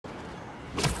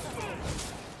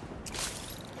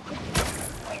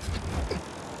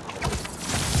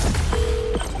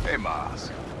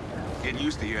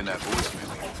used to hearing that voicemail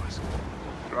of yours.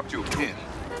 Dropped you a pin.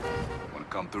 Wanna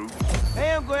come through?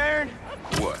 Hey, Uncle Aaron.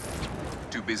 What?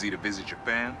 Too busy to visit your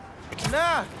fam?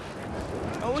 Nah.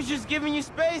 I was just giving you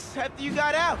space after you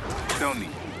got out. Don't need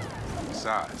it.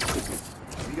 Besides,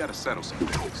 we gotta settle some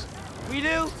things. We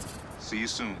do? See you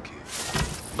soon,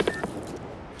 kid.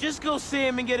 Just go see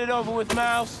him and get it over with,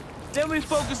 Miles. Then we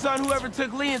focus on whoever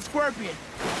took Lee and Scorpion.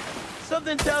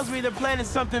 Something tells me they're planning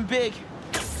something big.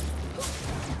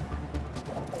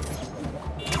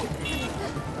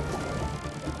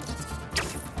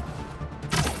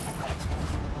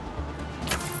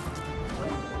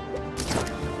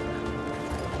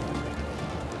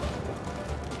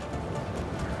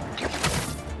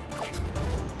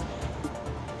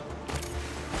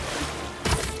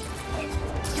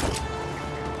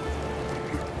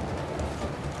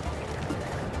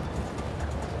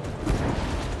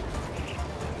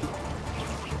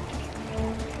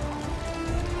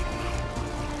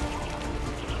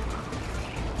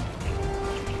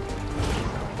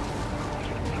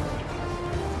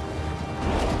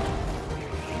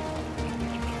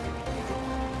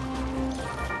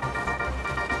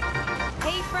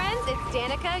 It's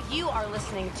Danica. You are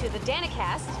listening to the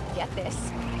Danicast. Get this.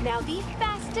 Now the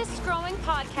fastest growing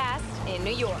podcast in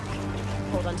New York.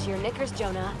 Hold on to your knickers,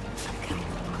 Jonah. I'm coming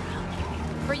from the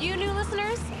ground. For you new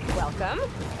listeners, welcome.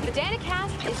 The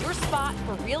Danicast is your spot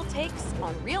for real takes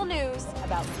on real news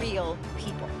about real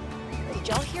people. Did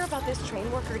y'all hear about this train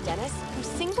worker, Dennis, who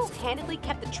single-handedly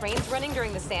kept the trains running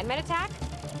during the Sandman attack?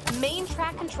 Main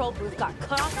track control booth got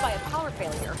cut off by a power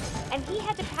failure, and he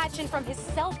had to patch in from his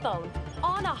cell phone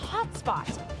on a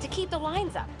hotspot to keep the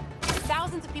lines up.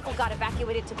 Thousands of people got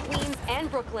evacuated to Queens and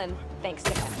Brooklyn thanks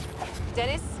to him.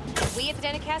 Dennis, we at the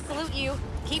Danicast salute you.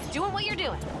 Keep doing what you're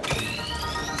doing.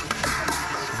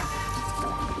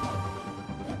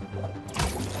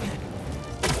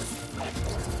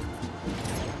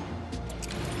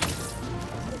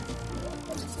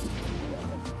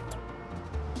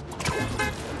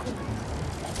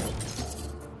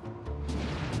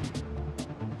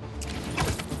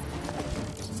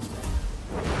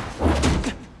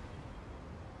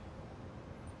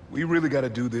 We really gotta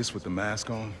do this with the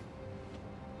mask on?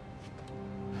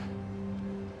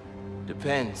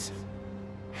 Depends.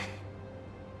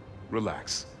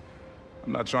 Relax.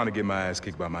 I'm not trying to get my ass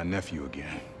kicked by my nephew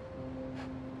again.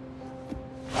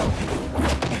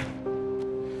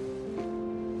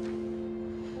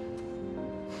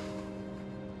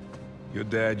 Your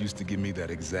dad used to give me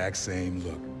that exact same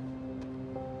look.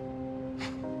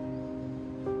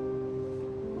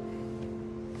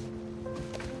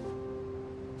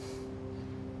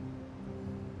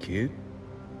 Kid?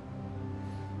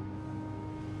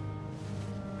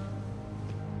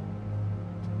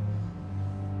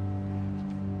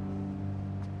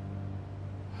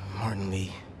 Martin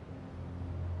Lee.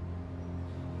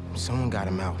 Someone got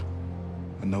him out.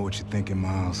 I know what you're thinking,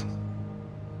 Miles.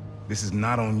 This is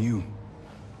not on you.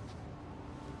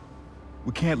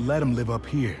 We can't let him live up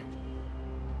here.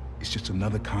 It's just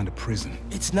another kind of prison.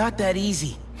 It's not that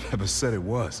easy. Never said it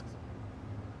was.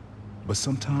 But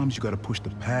sometimes you gotta push the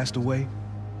past away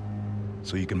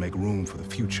so you can make room for the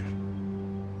future.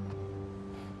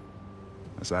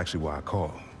 That's actually why I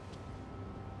called.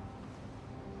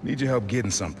 Need your help getting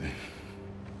something.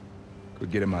 Could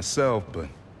get it myself, but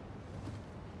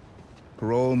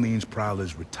parole means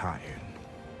Prowler's retired.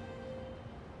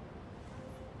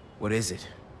 What is it?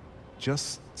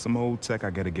 Just some old tech I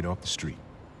gotta get off the street.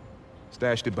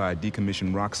 Stashed it by a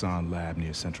decommissioned Roxxon lab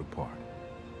near Central Park.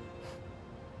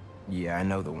 Yeah, I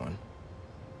know the one.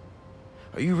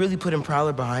 Are you really putting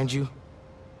Prowler behind you?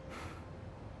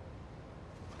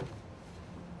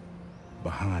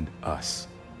 Behind us.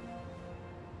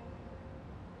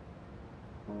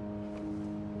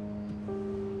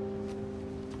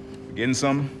 Getting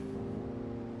something?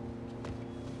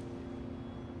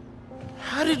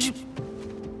 How did you...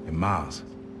 Hey, Miles.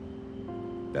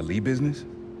 That Lee business?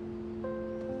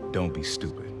 Don't be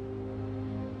stupid.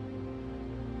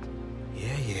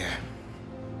 Yeah.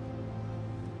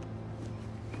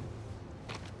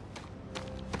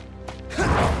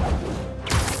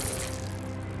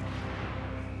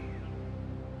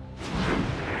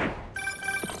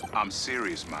 I'm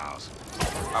serious, Miles.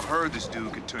 I've heard this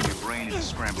dude can turn your brain into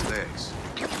scrambled eggs.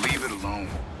 Leave it alone.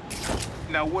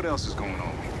 Now, what else is going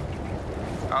on?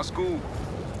 How's school?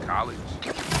 College?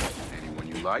 Anyone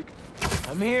you like?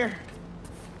 I'm here.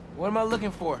 What am I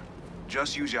looking for?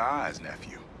 Just use your eyes,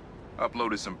 nephew.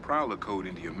 Uploaded some Prowler code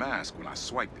into your mask when I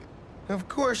swiped it. Of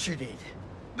course you did.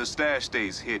 The stash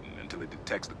stays hidden until it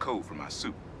detects the code from my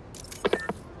suit.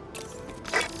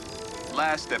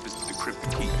 Last step is to decrypt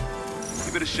the key.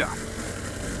 Give it a shot.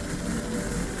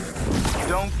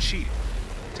 Don't cheat.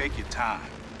 Take your time.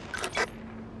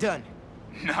 Done.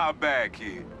 Not bad,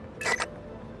 kid.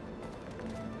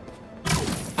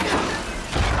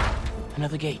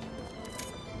 Another gate.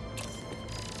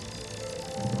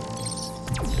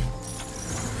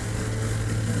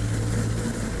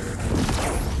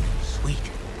 Sweet.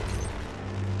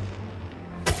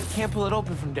 Can't pull it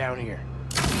open from down here.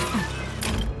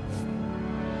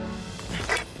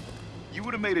 You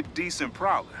would have made a decent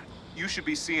prowler. You should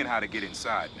be seeing how to get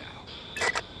inside now.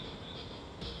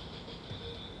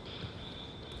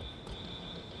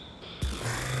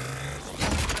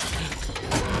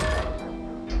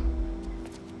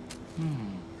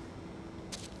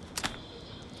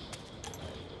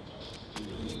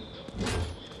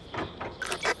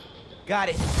 Got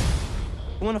it.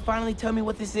 You want to finally tell me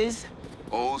what this is?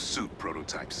 Old suit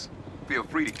prototypes. Feel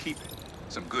free to keep it.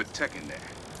 Some good tech in there.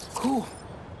 Cool.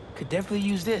 Could definitely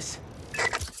use this.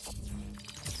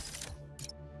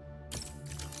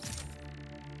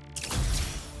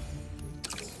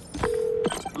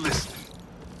 Listen,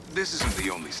 this isn't the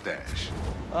only stash.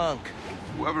 Unc.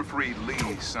 Whoever freed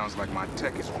Lee sounds like my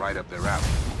tech is right up their alley.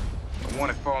 I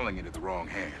want it falling into the wrong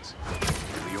hands.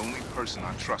 You're the only person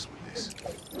I trust with this.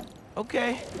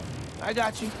 Okay. I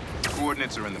got you.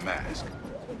 Coordinates are in the mask.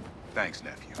 Thanks,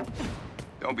 nephew.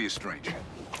 Don't be a stranger.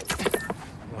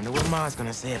 Wonder what Ma's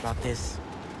gonna say about this.